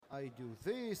I do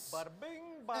this. Bada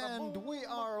bing, bada And boom. we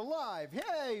are live.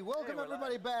 Hey, welcome we're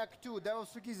everybody live. back to Devil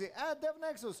Speakeasy at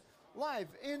DevNexus, live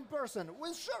in person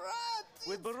with Sharat.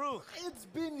 With Baruch. It's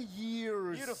been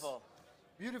years. Beautiful.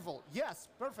 Beautiful. Yes,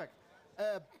 perfect.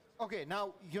 Okay,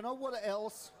 now, you know what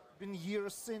else been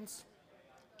years since?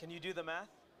 Can you do the math?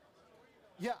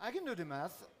 Yeah, I can do the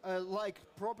math. Like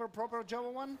proper Java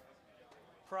 1?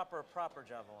 Proper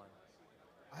Java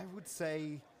 1. I would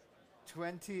say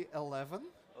 2011.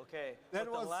 Okay. That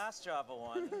but was- the last Java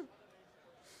 1,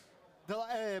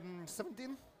 The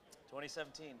 17?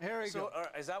 2017. Here we so, go.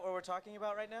 is that what we're talking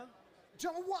about right now?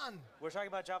 Java 1. We're talking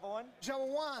about Java 1? Java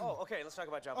 1. Oh, okay. Let's talk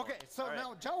about Java 1. Okay, so All right.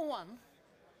 now Java 1.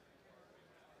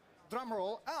 Drum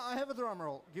roll. I have a drum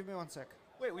roll. Give me one sec.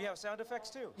 Wait, we have sound effects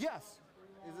too. Yes.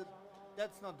 Is it?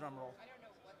 That's not drum roll. I don't know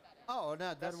what that is. Oh, no,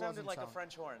 that That wasn't sounded like sound. a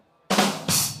French horn.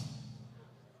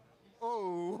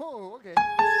 Oh, okay.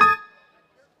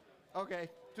 Okay,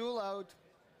 too loud.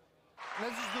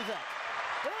 Let's just do that.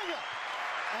 There we go.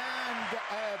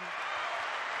 And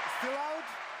still out.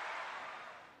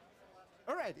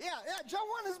 All right. Yeah. Java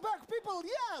 1 is back, people.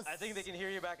 Yes. I think they can hear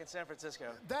you back in San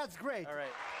Francisco. That's great. All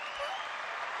right.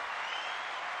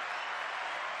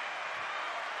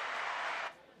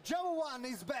 Java 1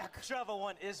 is back. Java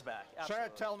 1 is back. Sure,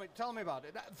 Absolutely. tell me about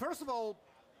it. First of all,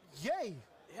 yay!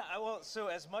 Yeah, so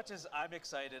as much as I'm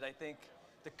excited, I think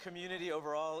the community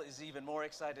overall is even more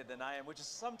excited than I am, which is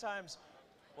sometimes,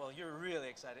 well, you're really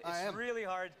excited. I It's am. really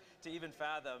hard to even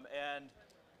fathom. And,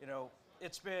 you know,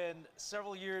 it's been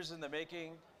several years in the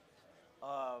making.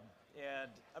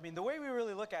 And, I mean, the way we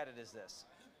really look at it is this.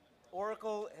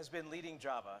 Oracle has been leading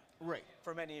Java Right.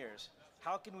 for many years.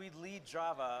 How can we lead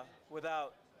Java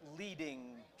without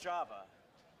leading Java?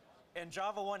 And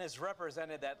Java 1 has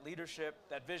represented that leadership,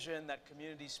 that vision, that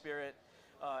community spirit,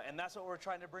 and that's what we're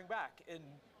trying to bring back and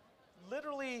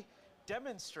literally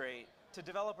demonstrate to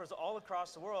developers all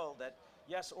across the world that,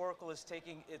 yes, Oracle is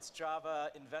taking its Java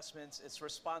investments, its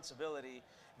responsibility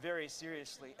very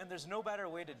seriously. And there's no better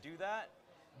way to do that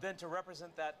than to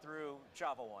represent that through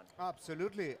Java 1.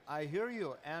 Absolutely. I hear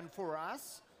you. And for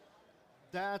us,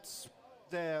 that's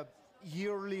the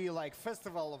yearly like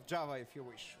festival of Java, if you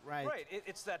wish, right? Right,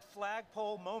 it's that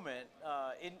flagpole moment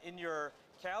in your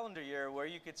calendar year where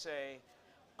you could say,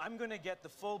 I'm going to get the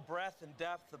full breadth and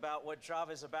depth about what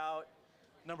Java is about,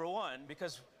 number one,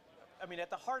 because, I mean, at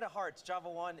the heart of hearts, Java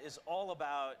 1 is all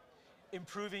about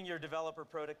improving your developer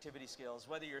productivity skills.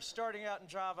 Whether you're starting out in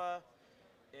Java,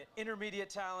 intermediate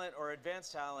talent, or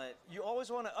advanced talent, you always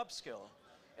want to upskill.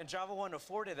 And Java 1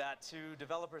 afforded that to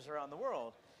developers around the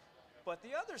world. But the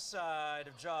other side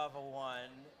of Java 1,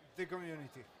 The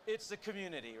community. it's the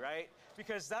community, right?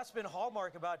 Because that's been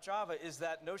hallmark about Java is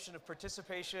that notion of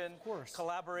participation, course.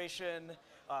 collaboration,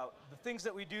 the things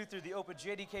that we do through the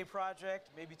OpenJDK project,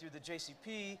 maybe through the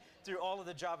JCP, through all of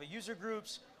the Java user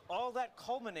groups, all that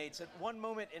culminates at one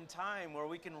moment in time where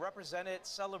we can represent it,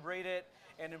 celebrate it,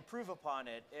 and improve upon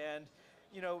it. And,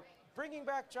 you know, bringing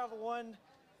back Java 1,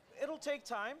 it'll take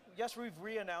time. Yes, we've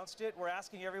re-announced it. We're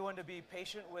asking everyone to be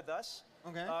patient with us.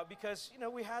 Okay. Because, you know,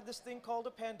 we had this thing called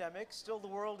a pandemic. Still, the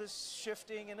world is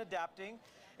shifting and adapting.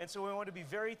 And so we want to be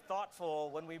very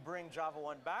thoughtful when we bring Java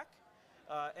 1 back.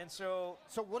 And so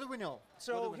So what do we know?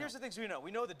 here's the things we know.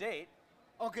 We know the date,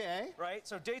 Okay. right?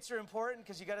 So dates are important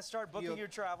because you got to start booking You- your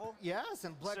travel. Yes,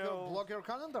 and block your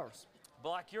calendars.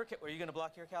 Block your, are you going to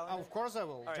block your calendar? Of course I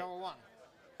will. right. Java 1.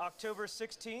 October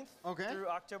 16th Okay. through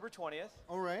October 20th.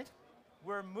 All right.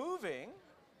 We're moving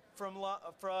from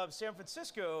San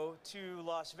Francisco to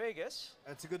Las Vegas.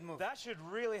 That's a good move. That should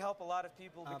really help a lot of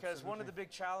people because one of Absolutely. the big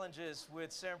challenges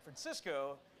with San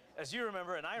Francisco, as you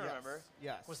remember and I remember,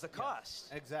 yes, was the yes,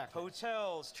 cost. exactly.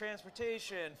 Hotels,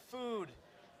 transportation, food.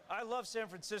 I love San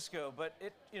Francisco, but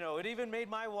it even made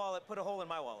my wallet put a hole in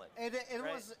my wallet. It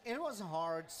Right. was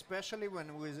hard, especially when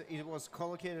it was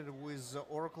collocated with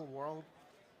Oracle World.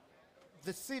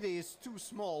 The city is too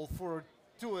small for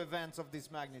two events of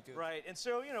this magnitude. Right, and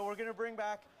so, we're going to bring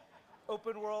back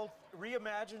Open World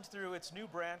reimagined through its new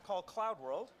brand called Cloud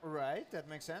World, Right, that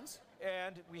makes sense.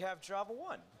 and we have Java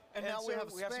 1. And now we so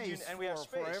have space and we have for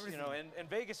space, everything. and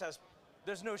Vegas has,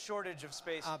 there's no shortage of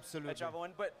space Absolutely. at Java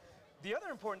 1. But the other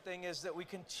important thing is that we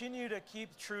continue to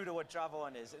keep true to what Java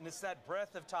 1 is, and it's that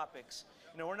breadth of topics.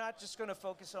 We're not just going to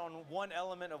focus on one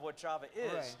element of what Java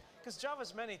is, Right. because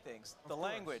Java's many things. The course.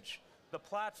 language, the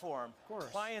platform, course.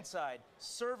 client side,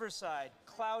 server side,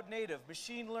 cloud native,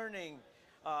 machine learning,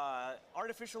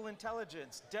 artificial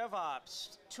intelligence,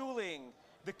 DevOps, tooling,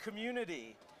 the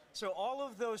community. So all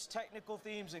of those technical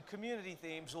themes and community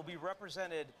themes will be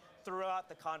represented throughout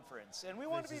the conference. And we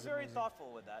want to be This is very amazing.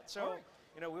 thoughtful with that. So, All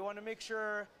right. we want to make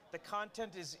sure the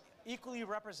content is equally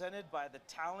represented by the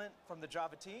talent from the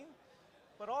Java team,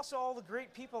 but also all the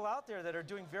great people out there that are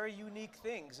doing very unique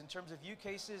things in terms of use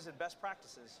cases and best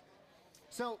practices.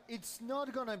 So it's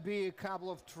not going to be a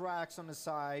couple of tracks on the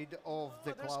side of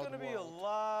the There's cloud going to be a world.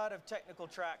 lot of technical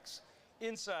tracks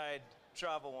inside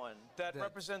Java 1 that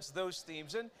represents those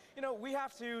themes. And we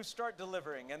have to start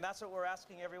delivering, and that's what we're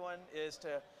asking everyone is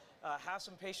to have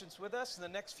some patience with us. In the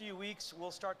next few weeks, we'll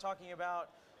start talking about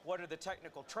what are the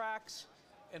technical tracks.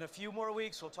 In a few more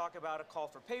weeks, we'll talk about a call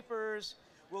for papers.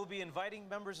 We'll be inviting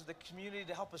members of the community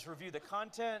to help us review the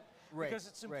content, because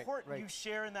it's important you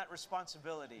share in that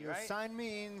responsibility, You right? sign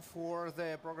me in for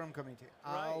the program committee.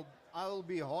 Right. I'll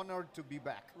be honored to be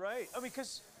back. Right. I mean,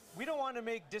 because we don't want to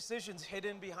make decisions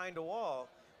hidden behind a wall.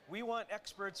 We want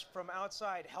experts from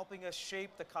outside helping us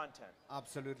shape the content.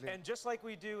 Absolutely. And just like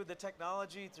we do with the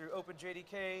technology through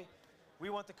OpenJDK, we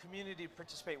want the community to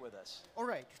participate with us. All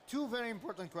right, two very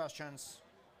important questions.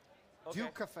 Okay.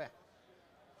 Duke Cafe.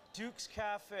 Duke's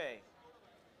Cafe.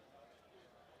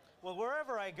 Well,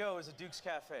 wherever I go is a Duke's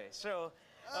Cafe. So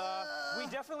we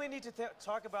definitely need to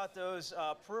talk about those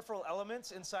peripheral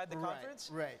elements inside the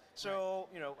conference. Right. So,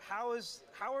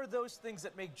 how are those things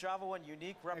that make Java 1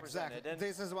 unique represented? Exactly. And,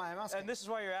 This is why I'm asking. and this is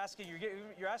why you're asking.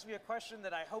 You're asking me a question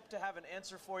that I hope to have an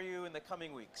answer for you in the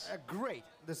coming weeks. Great.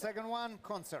 The second one,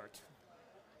 concert.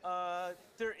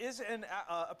 There is an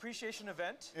appreciation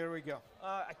event. Here we go.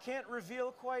 I can't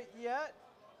reveal quite yet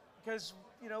because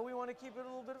we want to keep it a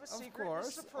little bit of a secret, course,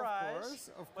 a surprise.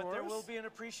 of But there will course. be an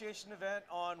appreciation event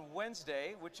on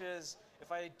Wednesday, which is,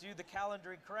 if I do the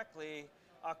calendaring correctly,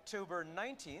 October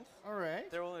 19th. All right.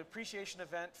 There will be an appreciation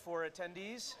event for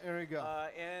attendees. Here we go.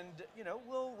 And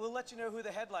we'll let you know who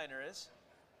the headliner is.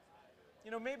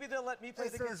 Maybe they'll let me play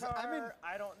the This is- guitar. I mean,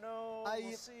 I don't know.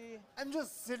 We'll see. I'm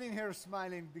just sitting here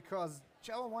smiling because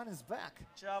Java 1 is back.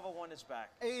 Java 1 is back.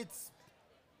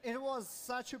 It was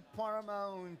such a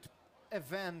paramount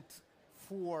event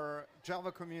for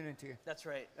Java community That's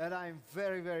right. that I'm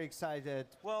very, very excited.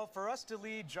 Well, for us to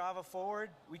lead Java forward,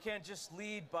 we can't just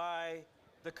lead by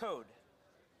the code.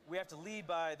 We have to lead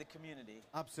by the community.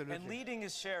 Absolutely. And leading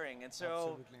is sharing. And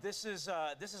so Absolutely.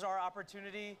 this is our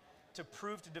opportunity to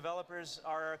prove to developers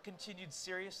our continued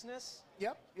seriousness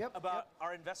Yep. about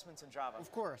our investments in Java.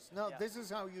 Of course. No, Yeah. this is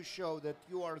how you show that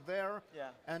you are there Yeah.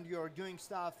 and you're doing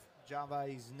stuff. Java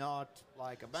is not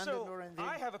like abandoned or So anything.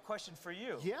 I have a question for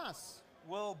you. Yes,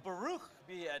 Will Baruch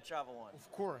be at Java 1?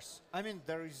 of course. I mean,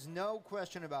 there is no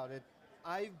question about it.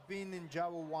 I've been in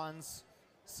Java once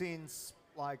since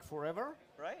like forever,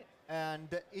 Right?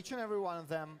 and each and every one of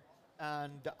them,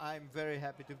 and I'm very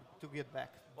happy to get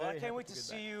back. Well, I Very can't happy wait to get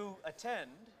see back. you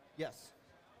attend. Yes,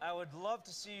 I would love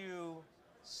to see you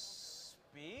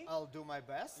speak. I'll do my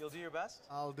best. You'll do your best?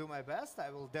 I'll do my best. I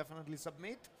will definitely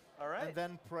submit. All right. And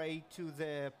then pray to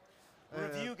the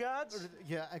Review gods?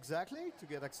 Yeah, exactly, to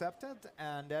get accepted,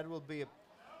 and that will be.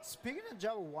 Speaking of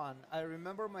Java 1, I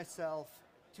remember myself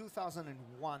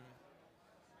 2001.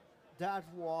 That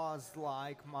was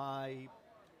like my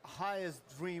highest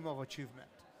dream of achievement.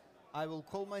 I will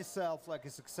call myself like a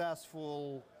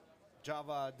successful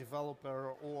Java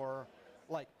developer or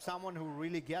like someone who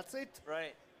really gets it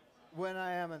Right. when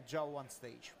I am at Java 1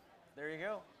 stage. There you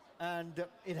go. And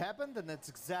it happened, and it's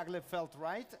exactly felt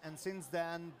right. And since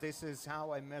then, this is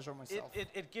how I measure myself.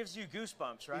 It gives you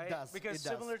goosebumps, right? does, Because it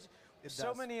does. similar, It so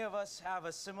does. many of us have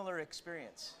a similar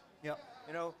experience. Yeah,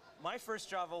 My first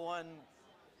Java 1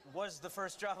 was the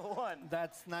first Java 1.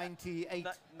 that's 98,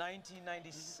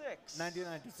 1996.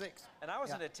 1996. And I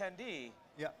was Yeah. an attendee.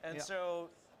 Yeah, And yeah. so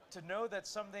to know that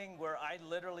something where I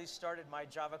literally started my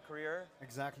Java career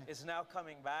Exactly. is now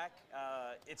coming back,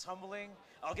 it's humbling.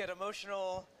 I'll get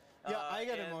emotional. Yeah, I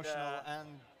get and, emotional,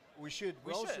 and we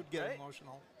all should get right?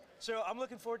 emotional. So I'm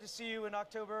looking forward to see you in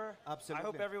October. I hope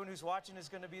Absolutely. everyone who's watching is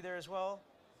going to be there as well.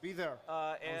 Be there.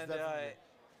 And definitely.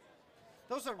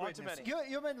 Those are on great to news. many.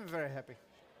 You made me very happy.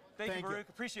 thank you, Thank you. Baruch.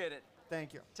 Appreciate it.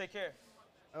 Thank you. Take care.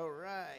 All right.